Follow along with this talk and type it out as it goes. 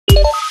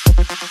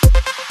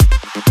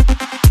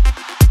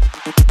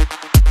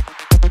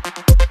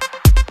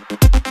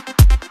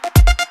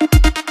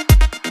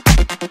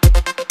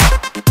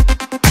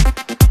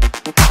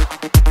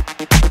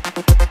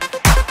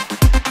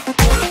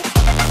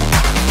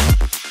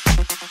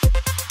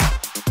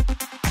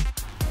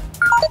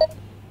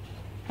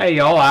Hey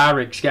y'all,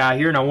 Irix Guy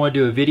here, and I want to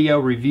do a video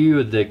review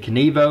of the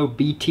Kinivo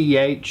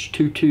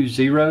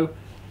BTH220.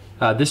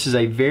 This is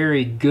a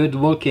very good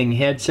looking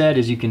headset.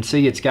 As you can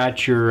see, it's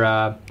got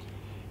your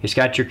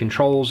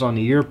controls on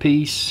the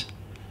earpiece.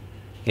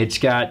 It's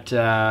got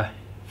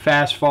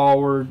fast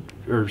forward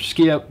or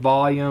skip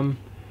volume,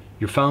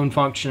 your phone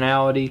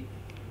functionality.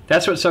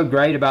 That's what's so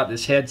great about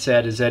this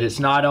headset, is that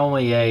it's not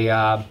only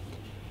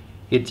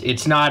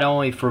it's not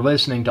only for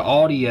listening to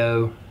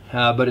audio,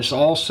 but it's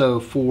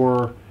also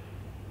for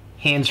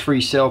hands-free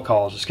cell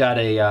calls. It's got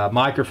a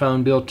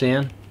microphone built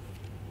in.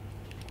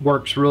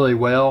 Works really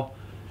well.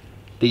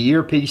 The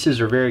earpieces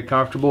are very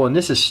comfortable, and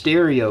this is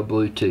stereo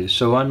Bluetooth.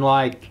 So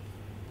unlike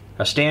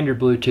a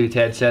standard Bluetooth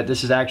headset,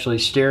 this is actually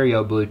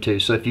stereo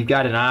Bluetooth. So if you've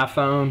got an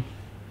iPhone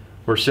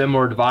or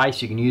similar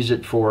device, you can use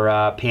it for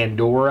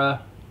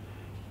Pandora,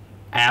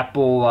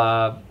 Apple,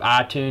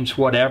 iTunes,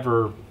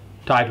 whatever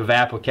type of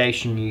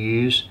application you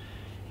use.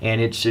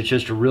 And it's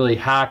just a really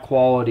high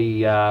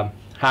quality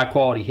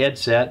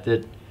headset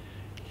that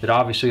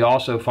obviously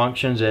also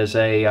functions as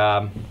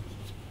a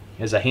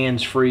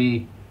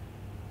hands-free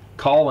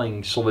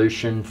calling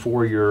solution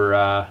for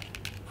your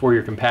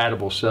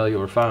compatible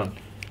cellular phone.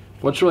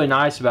 What's really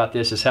nice about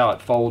this is how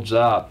it folds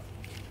up.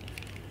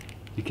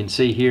 You can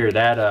see here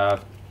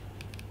that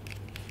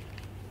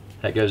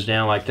that goes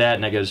down like that,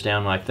 and that goes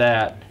down like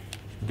that.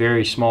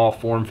 Very small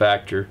form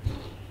factor.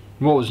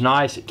 And what was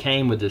nice, it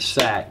came with this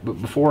sack. But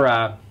before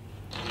I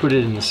put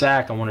it in the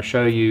sack, I want to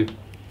show you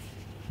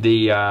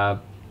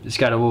the it's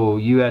got a little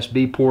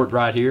USB port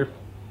right here,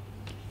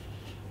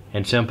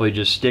 and simply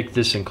just stick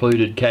this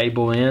included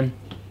cable in,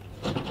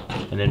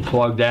 and then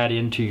plug that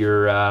into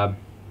your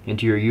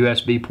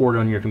USB port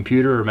on your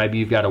computer, or maybe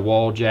you've got a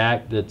wall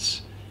jack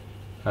that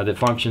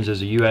functions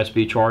as a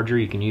USB charger.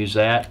 You can use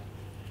that.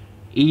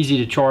 Easy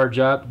to charge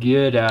up,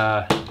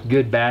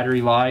 good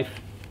battery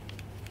life.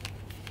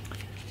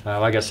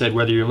 Like I said,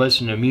 whether you're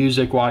listening to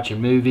music,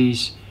 watching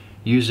movies,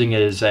 using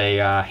it as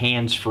a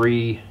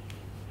hands-free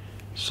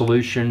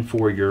solution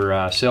for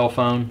your cell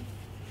phone,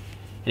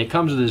 and it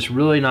comes with this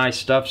really nice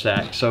stuff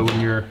sack. So when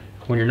you're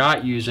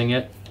not using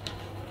it,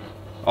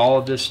 all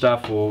of this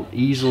stuff will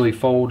easily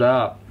fold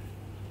up,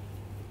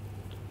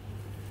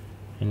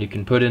 and you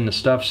can put in the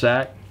stuff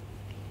sack.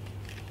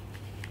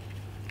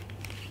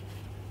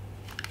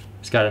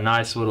 It's got a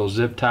nice little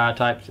zip tie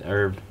type,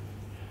 or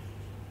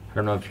I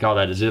don't know if you call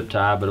that a zip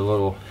tie, but a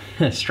little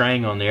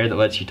string on there that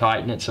lets you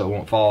tighten it so it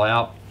won't fall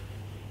out.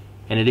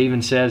 And it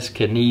even says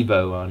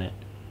Kinivo on it.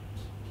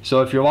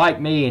 So if you're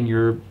like me and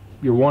you're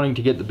wanting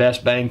to get the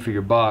best bang for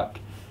your buck,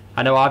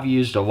 I know I've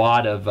used a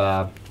lot of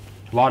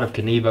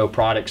Kinivo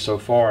products so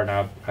far, and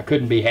I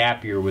couldn't be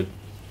happier with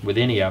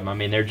any of them. I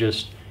mean,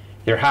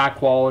 they're high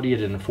quality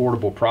at an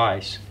affordable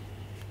price,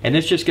 and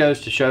this just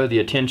goes to show the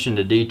attention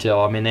to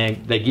detail. I mean,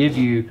 they give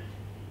you,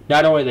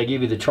 not only they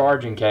give you the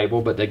charging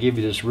cable, but they give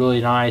you this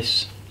really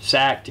nice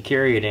sack to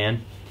carry it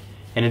in,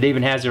 and it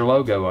even has their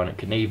logo on it,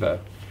 Kinivo.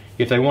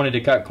 If they wanted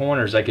to cut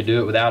corners, they could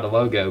do it without a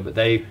logo, but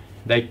they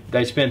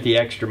spent the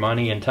extra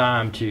money and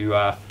time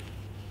to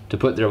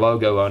put their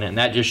logo on it, and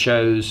that just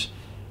shows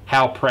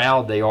how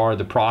proud they are of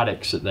the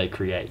products that they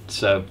create.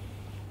 So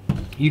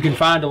you can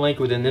find a link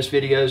within this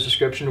video's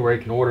description where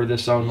you can order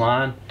this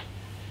online,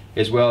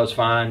 as well as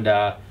find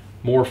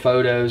more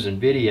photos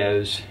and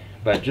videos.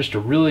 But just a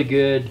really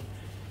good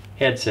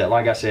headset.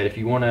 Like I said, if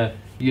you want to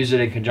use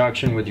it in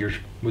conjunction with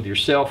your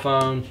cell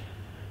phone,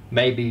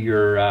 maybe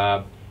your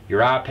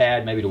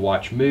iPad, maybe to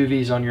watch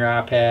movies on your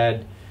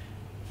iPad,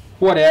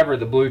 whatever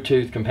the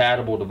Bluetooth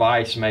compatible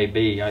device may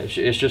be,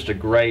 it's just a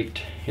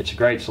great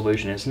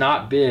solution. It's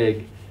not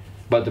big,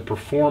 but the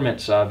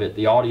performance of it,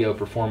 the audio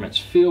performance,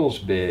 feels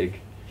big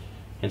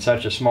in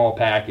such a small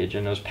package.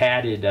 And those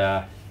padded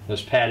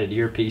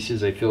earpieces,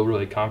 they feel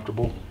really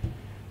comfortable.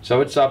 So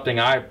it's something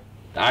I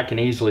can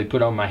easily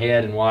put on my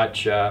head and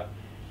watch a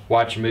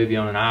movie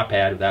on an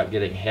iPad without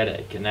getting a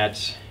headache. And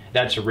that's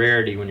a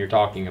rarity when you're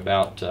talking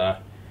about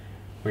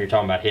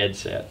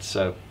headsets.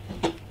 So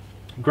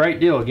great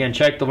deal. Again,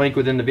 check the link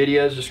within the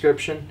video's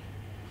description,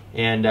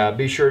 and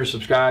be sure to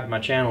subscribe to my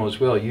channel as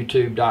well,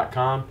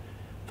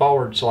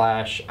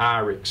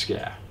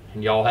 youtube.com/IrixGuy.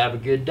 And y'all have a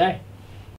good day.